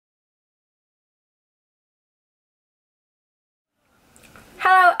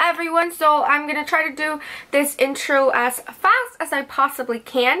Hello everyone, so I'm going to try to do this intro as fast as I possibly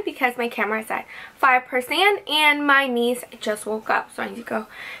can because my camera is at 5% and my niece just woke up, so I need to go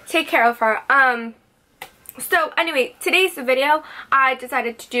take care of her. So anyway, today's video, I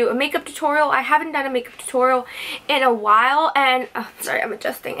decided to do a makeup tutorial. I haven't done a makeup tutorial in a while, and sorry, I'm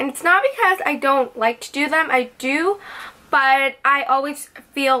adjusting. And it's not because I don't like to do them, I do, but I always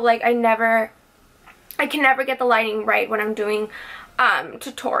feel like I can never get the lighting right when I'm doing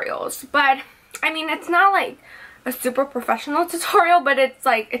tutorials. But I mean, it's not like a super professional tutorial, but it's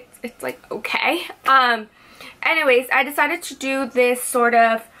like okay. Anyways, I decided to do this sort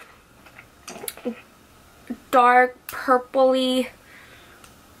of dark purpley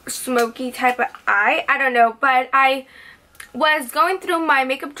smoky type of eye. I don't know, but I was going through my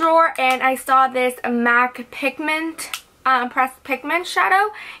makeup drawer and I saw this MAC pigment pressed pigment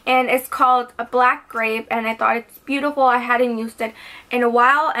shadow, and it's called a Black Grape, and I thought it's beautiful. I hadn't used it in a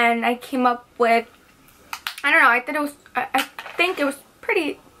while, and I came up with, I don't know, I think it was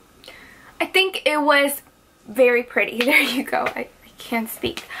pretty, I think it was very pretty. There you go. I can't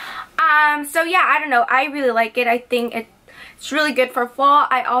speak. So yeah, I don't know, I really like it. I think it's really good for fall.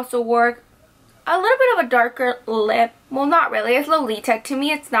 I also wore a little bit of a darker lip. Well, not really, it's Lolita. To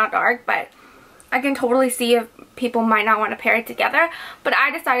me it's not dark, but I can totally see if people might not want to pair it together, but I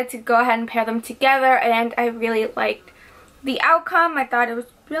decided to go ahead and pair them together, and I really liked the outcome. I thought it was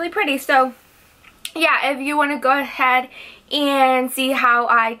really pretty. So yeah, if you want to go ahead and see how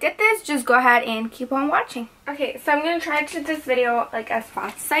I did this, just go ahead and keep on watching. Okay, so I'm going to try to do this video like as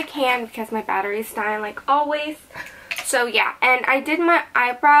fast as I can because my battery is dying like always. So yeah, and I did my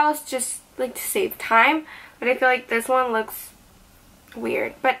eyebrows just like to save time, but I feel like this one looks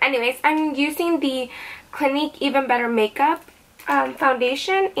weird. But anyways, I'm using the Clinique Even Better Makeup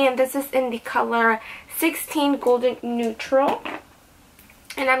foundation, and this is in the color 16 Golden Neutral,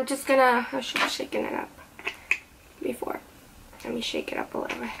 and I'm just gonna, I should have shaken it up before. Let me shake it up a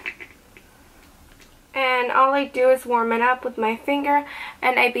little bit. And all I do is warm it up with my finger,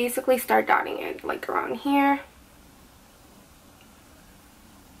 and I basically start dotting it like around here.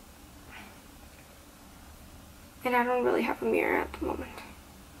 And I don't really have a mirror at the moment,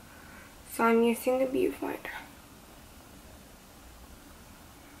 so I'm using the viewfinder.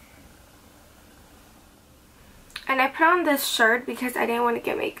 And I put on this shirt because I didn't want to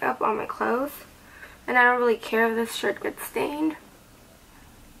get makeup on my clothes, and I don't really care if this shirt gets stained.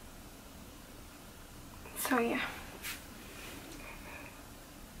 So yeah.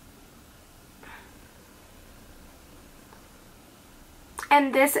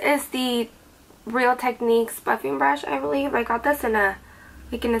 And this is the Real Techniques buffing brush, I believe. I got this in a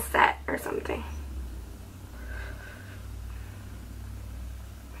set or something.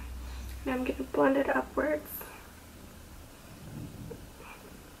 And I'm gonna blend it upwards.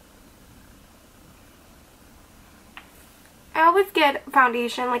 I always get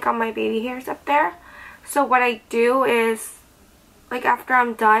foundation like on my baby hairs up there. So what I do is, like after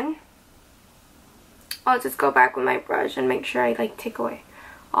I'm done, I'll just go back with my brush and make sure I like take away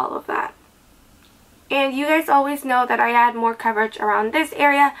all of that. And you guys always know that I add more coverage around this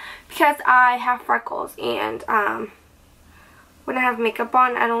area because I have freckles, and when I have makeup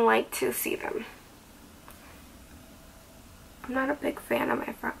on, I don't like to see them. I'm not a big fan of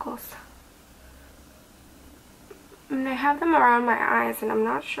my freckles. And I have them around my eyes, and I'm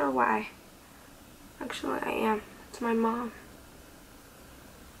not sure why. Actually, I am. It's my mom.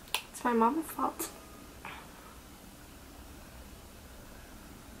 It's my mom's fault.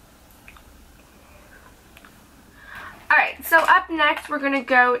 Alright, so up next we're going to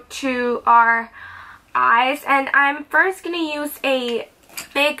go to our eyes, and I'm first going to use a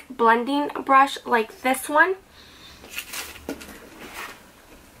big blending brush like this one.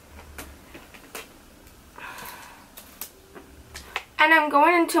 And I'm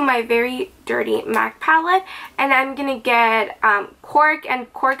going into my very dirty MAC palette, and I'm going to get Cork,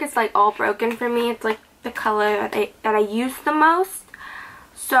 and Cork is like all broken for me. It's like the color that I use the most.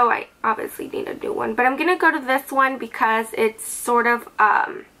 So I obviously need a new one, but I'm going to go to this one because it's sort of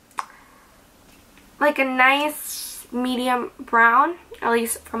like a nice medium brown, at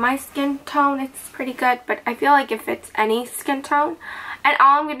least for my skin tone. It's pretty good, but I feel like it fits any skin tone. And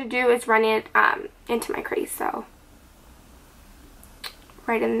all I'm going to do is run it into my crease, so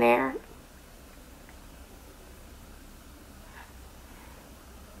right in there.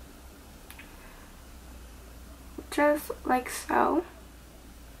 Just like so.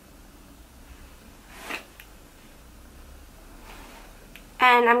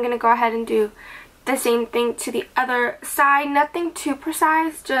 And I'm going to go ahead and do the same thing to the other side. Nothing too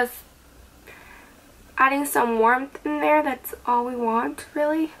precise, just adding some warmth in there. That's all we want,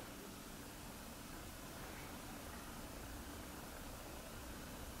 really.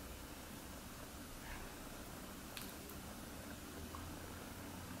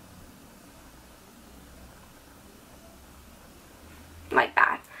 Like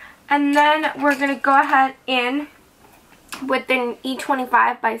that. And then we're going to go ahead in with an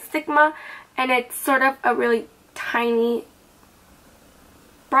E25 by Sigma, and it's sort of a really tiny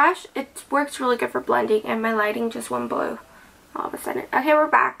brush. It works really good for blending, and my lighting just went blue all of a sudden. Okay, we're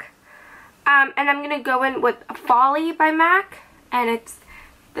back. And I'm going to go in with Folly by MAC, and it's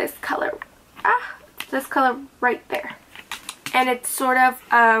this color. This color right there. And it's sort of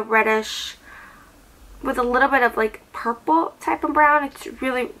a reddish with a little bit of like purple type of brown. It's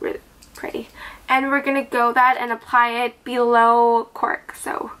really, really pretty. And we're going to go that and apply it below cork.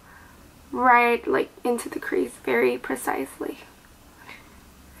 So right like into the crease very precisely.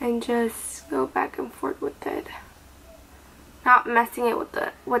 And just go back and forth with it. Not messing it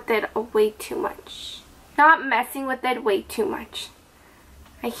with it way too much. Not messing with it way too much.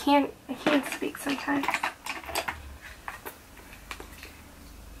 I can't speak sometimes.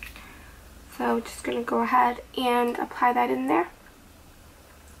 So just going to go ahead and apply that in there.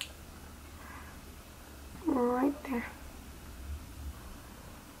 Right there.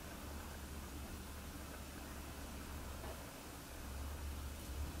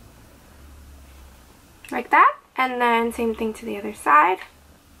 Like that. And then same thing to the other side.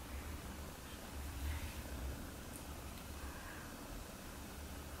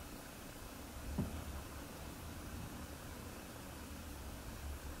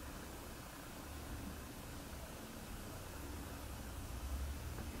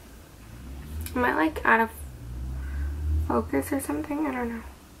 Am I like out of focus or something? I don't know.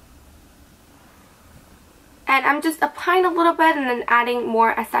 And I'm just applying a little bit and then adding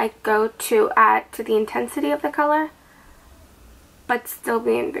more as I go to add to the intensity of the color. But still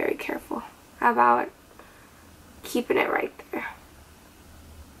being very careful about keeping it right there.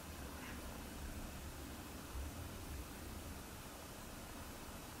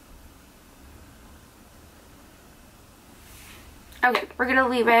 Okay, we're going to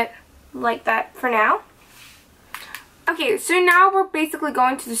leave it like that for now. Okay, so now we're basically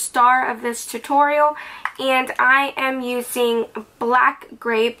going to the star of this tutorial, and I am using Black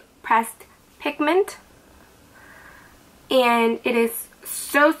Grape Pressed Pigment, and it is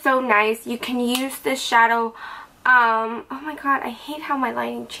so nice. You can use this shadow, oh my god, I hate how my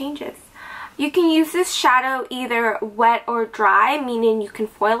lighting changes. You can use this shadow either wet or dry, meaning you can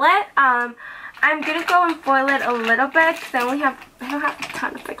foil it. I'm gonna go and foil it a little bit because I don't have a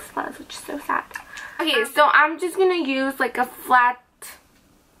ton of fixed gloves, which is so sad. Okay, so I'm just gonna use like a flat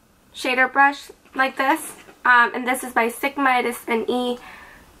shader brush like this, and this is by Sigma. It is an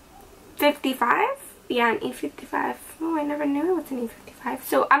E55. Yeah, an E55. Oh, I never knew it was an E55.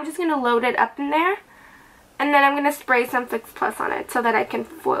 So I'm just gonna load it up in there, and then I'm gonna spray some Fix Plus on it so that I can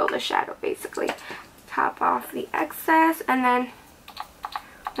foil the shadow basically. Top off the excess, and then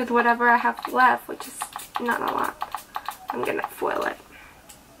with whatever I have left, which is not a lot, I'm gonna foil it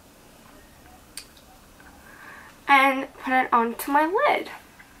and put it onto my lid.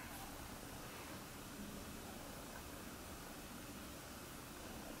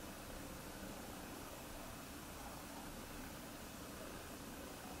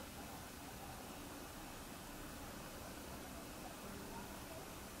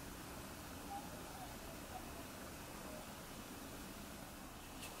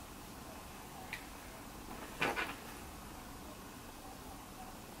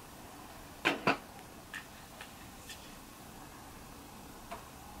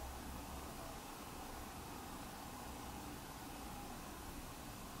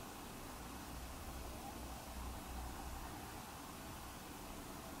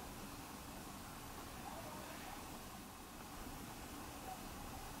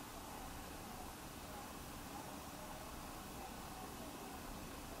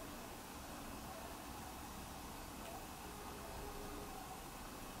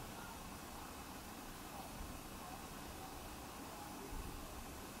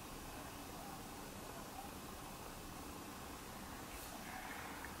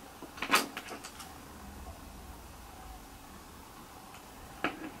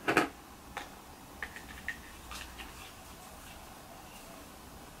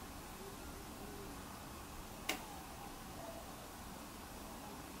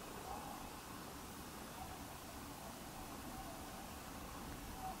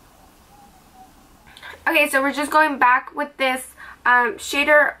 Okay, so we're just going back with this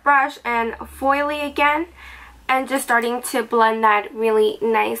shader brush and foily again, and just starting to blend that really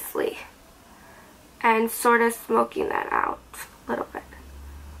nicely. and sort of smoking that out a little bit.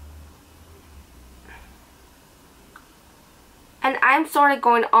 And I'm sort of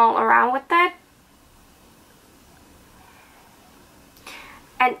going all around with it.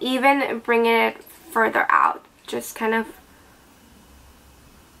 And even bringing it further out. Just kind of,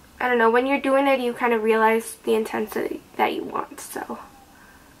 I don't know, when you're doing it, you kind of realize the intensity that you want, so.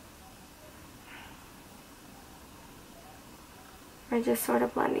 I'm just sort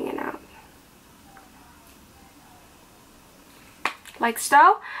of blending it out. Like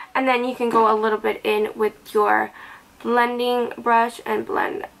so. And then you can go a little bit in with your blending brush and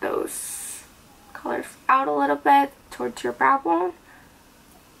blend those colors out a little bit towards your brow bone.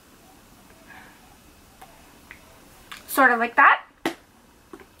 Sort of like that.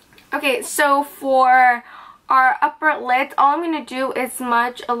 Okay, so for our upper lids, all I'm going to do is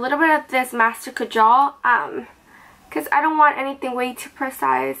smudge a little bit of this Master Kajal, because I don't want anything way too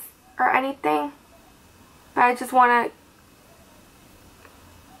precise or anything, but I just want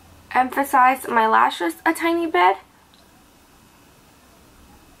to emphasize my lashes a tiny bit.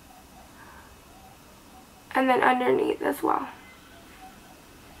 And then underneath as well.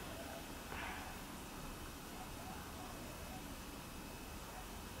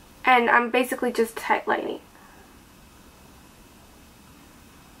 And I'm basically just tightening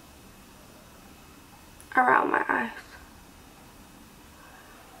around my eyes.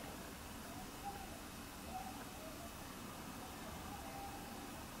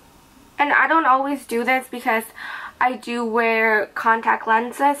 And I don't always do this because I do wear contact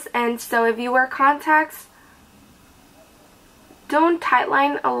lenses, and so if you wear contacts, don't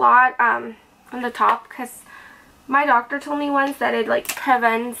tightline a lot on the top, because my doctor told me once that it like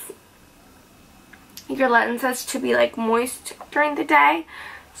prevents your lenses to be like moist during the day.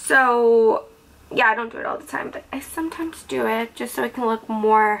 So yeah, I don't do it all the time, but I sometimes do it just so it can look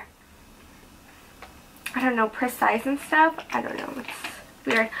more, I don't know, precise and stuff. I don't know, it's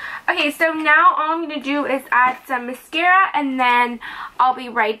weird. Okay, so now all I'm going to do is add some mascara, and then I'll be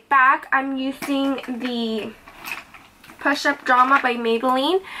right back. I'm using the Push Up Drama by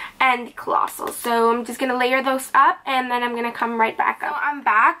Maybelline and Colossal. So I'm just going to layer those up, and then I'm going to come right back up. So I'm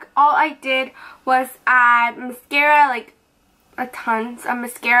back. All I did was add mascara, like a tons of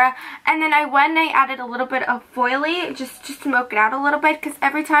mascara, and then I went and I added a little bit of foily just to smoke it out a little bit, because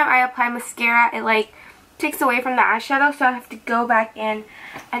every time I apply mascara it like takes away from the eyeshadow, so I have to go back in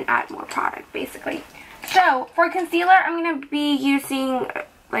and add more product basically. So for concealer, I'm going to be using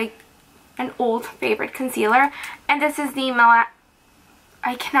like an old favorite concealer, and this is the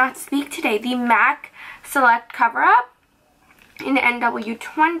I cannot speak today, the MAC Select Cover Up in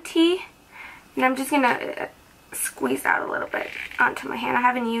NW20, and I'm just going to squeeze out a little bit onto my hand. I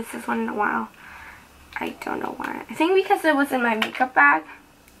haven't used this one in a while. I don't know why. I think because it was in my makeup bag,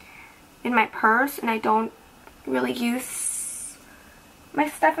 in my purse, and I don't really use my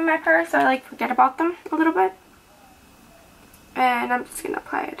stuff in my purse, so I like forget about them a little bit. And I'm just going to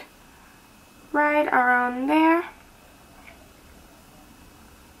apply it right around there.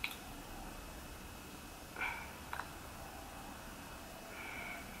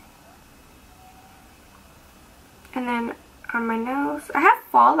 And then on my nose, I have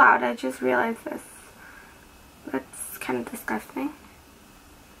fallout, I just realized this. That's kind of disgusting.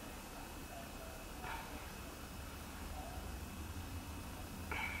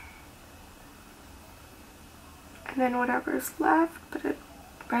 And then whatever's left, put it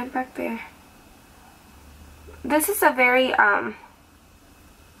right back there. This is a very,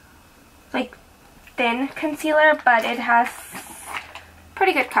 like, thin concealer, but it has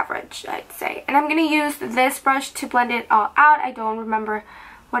pretty good coverage, I'd say. And I'm going to use this brush to blend it all out. I don't remember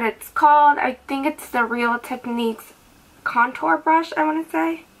what it's called. I think it's the Real Techniques contour brush, I want to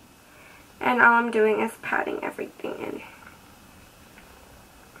say. And all I'm doing is patting everything in.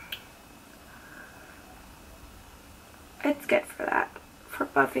 It's good for that, for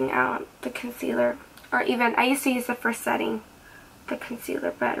buffing out the concealer. Or even, I used to use it for setting the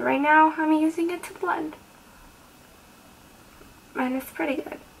concealer, but right now I'm using it to blend. And it's pretty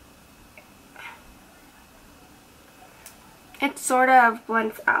good. It sort of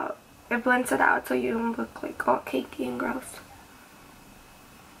blends out. It blends it out so you don't look like all cakey and gross.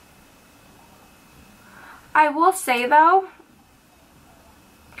 I will say though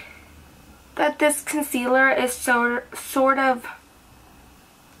that this concealer is sort of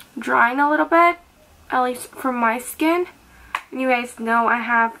drying a little bit, at least for my skin. And you guys know I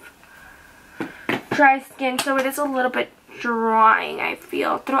have dry skin, so it is a little bit drying, I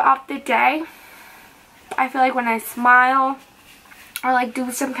feel, throughout the day. I feel like when I smile or like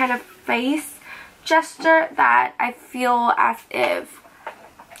do some kind of face gesture, that I feel as if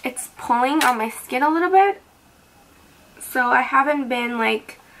it's pulling on my skin a little bit. So I haven't been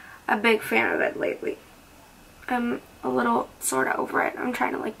like a big fan of it lately. I'm a little sort of over it. I'm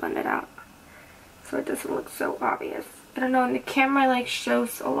trying to like blend it out so it doesn't look so obvious. I don't know, and the camera like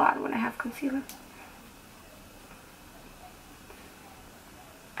shows a lot when I have concealer.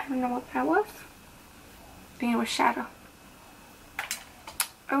 I don't know what that was. I think it was shadow.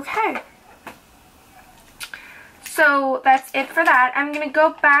 Okay. So that's it for that. I'm going to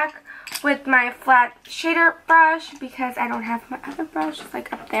go back with my flat shader brush because I don't have my other brush. It's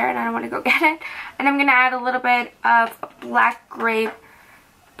like up there and I don't want to go get it. And I'm going to add a little bit of black grape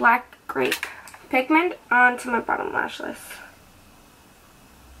pigment onto my bottom lashes.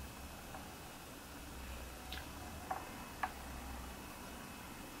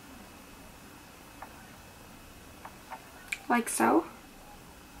 Like so.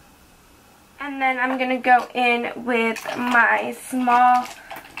 And then I'm going to go in with my small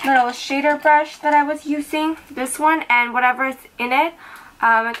little shader brush that I was using. This one and whatever's in it.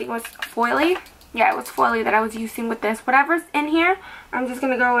 I think it was foily. Yeah, it was foily that I was using with this. Whatever's in here, I'm just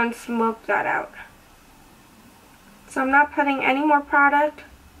going to go and smoke that out. So I'm not putting any more product.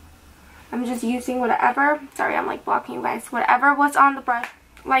 I'm just using whatever. Sorry, I'm like blocking you guys. Whatever was on the brush.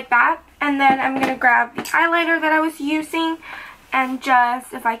 Like that. And then I'm going to grab the eyeliner that I was using and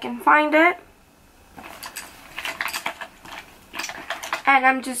just, if I can find it. And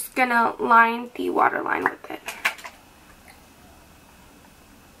I'm just going to line the waterline with it.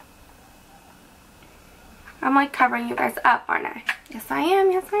 I'm like covering you guys up, aren't I? Yes, I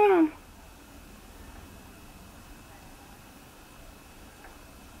am. Yes, I am.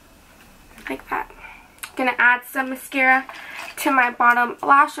 Like that. I'm going to add some mascara to my bottom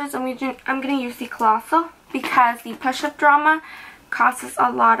lashes. I'm going to use the Colossal because the push-up drama causes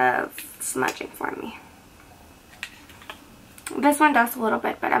a lot of smudging for me. This one does a little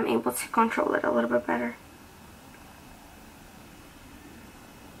bit, but I'm able to control it a little bit better.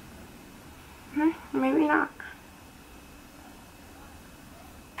 Maybe not.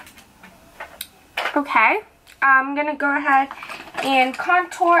 Okay, I'm going to go ahead and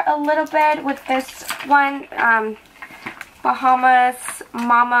contour a little bit with this one, the Bahama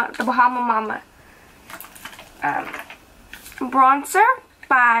Mama bronzer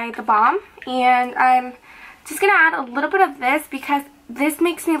by The Balm. And I'm just going to add a little bit of this because this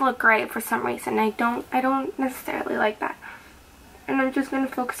makes me look gray for some reason. I don't necessarily like that. And I'm just going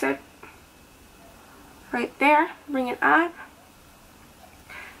to focus it right there. Bring it up.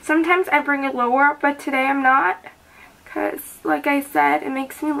 Sometimes I bring it lower, but today I'm not. Because, like I said, it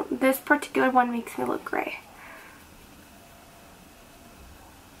makes me, this particular one makes me look gray.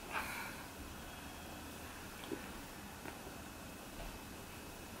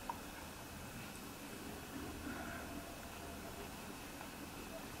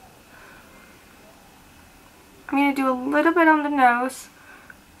 I'm going to do a little bit on the nose,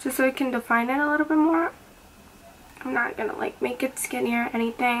 just so I can define it a little bit more. I'm not going to like make it skinnier or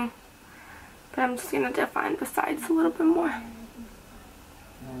anything, but I'm just going to define the sides a little bit more.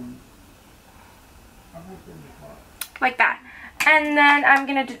 Like that. And then I'm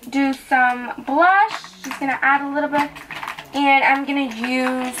going to do some blush, just going to add a little bit. And I'm going to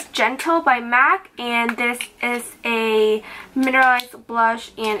use Gentle by MAC, and this is a mineralized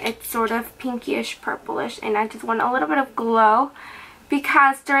blush, and it's sort of pinkish purplish, and I just want a little bit of glow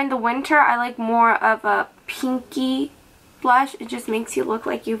because during the winter I like more of a pinky blush. It just makes you look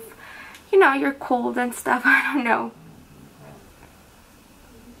like you're cold and stuff. I don't know.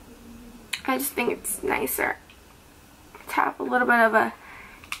 I just think it's nicer to have a little bit of a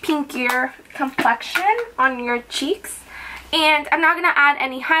pinkier complexion on your cheeks. And I'm not going to add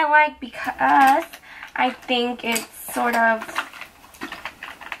any highlight because I think it's sort of,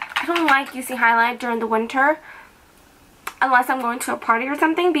 I don't like using highlight during the winter unless I'm going to a party or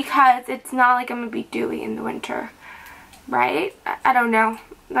something, because it's not like I'm going to be dewy in the winter, right? I don't know.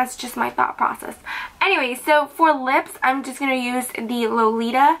 That's just my thought process. Anyway, so for lips, I'm just going to use the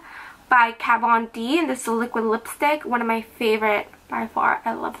Lolita by Kat Von D, and this is a liquid lipstick, one of my favorite by far.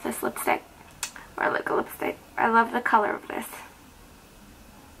 I love this lipstick. Or liquid lipstick. I love the color of this.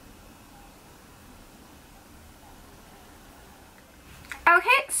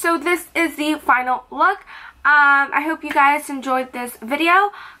 Okay, so this is the final look. I hope you guys enjoyed this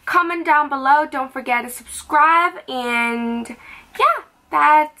video. Comment down below. Don't forget to subscribe. And yeah,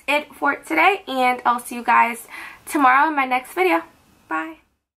 that's it for today. And I'll see you guys tomorrow in my next video. Bye.